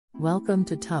Welcome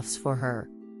to Tufts for Her.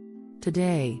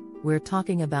 Today, we're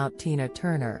talking about Tina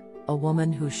Turner, a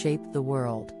woman who shaped the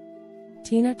world.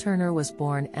 Tina Turner was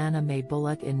born Anna Mae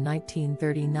Bullock in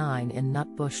 1939 in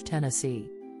Nutbush, Tennessee.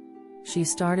 She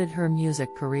started her music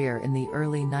career in the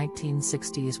early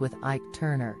 1960s with Ike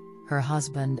Turner, her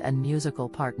husband and musical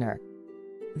partner.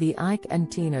 The Ike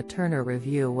and Tina Turner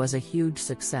Revue was a huge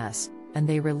success, and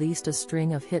they released a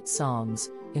string of hit songs,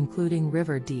 including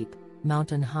River Deep,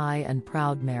 Mountain High and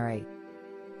Proud Mary.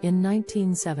 In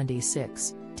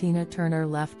 1976, Tina Turner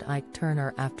left Ike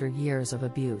Turner after years of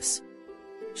abuse.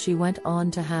 She went on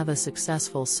to have a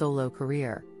successful solo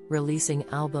career, releasing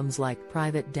albums like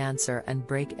Private Dancer and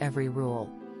Break Every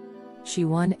Rule. She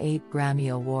won 8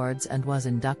 Grammy Awards and was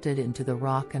inducted into the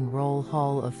Rock and Roll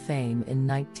Hall of Fame in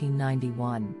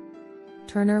 1991.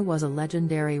 Turner was a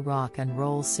legendary rock and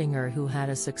roll singer who had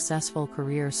a successful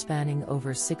career spanning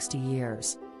over 60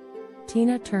 years.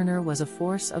 Tina Turner was a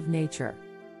force of nature.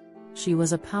 She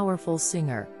was a powerful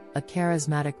singer, a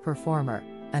charismatic performer,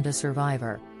 and a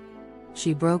survivor.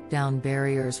 She broke down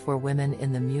barriers for women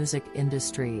in the music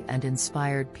industry and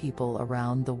inspired people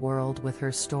around the world with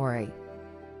her story.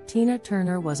 Tina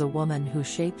Turner was a woman who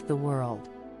shaped the world.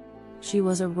 She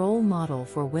was a role model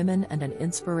for women and an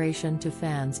inspiration to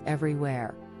fans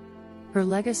everywhere. Her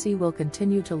legacy will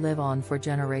continue to live on for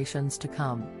generations to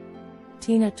come.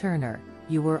 Tina Turner,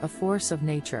 you were a force of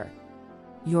nature.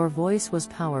 Your voice was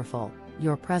powerful,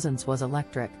 your presence was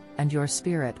electric, and your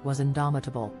spirit was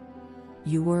indomitable.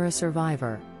 You were a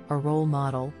survivor, a role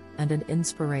model, and an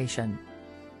inspiration.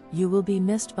 You will be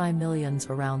missed by millions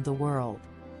around the world.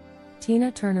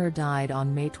 Tina Turner died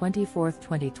on May 24,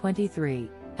 2023,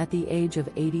 at the age of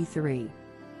 83.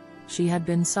 She had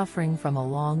been suffering from a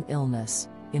long illness,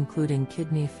 including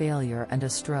kidney failure and a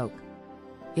stroke.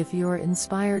 If you're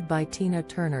inspired by Tina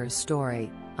Turner's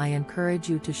story, I encourage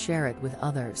you to share it with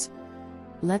others.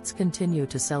 Let's continue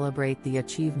to celebrate the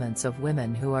achievements of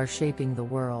women who are shaping the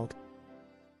world.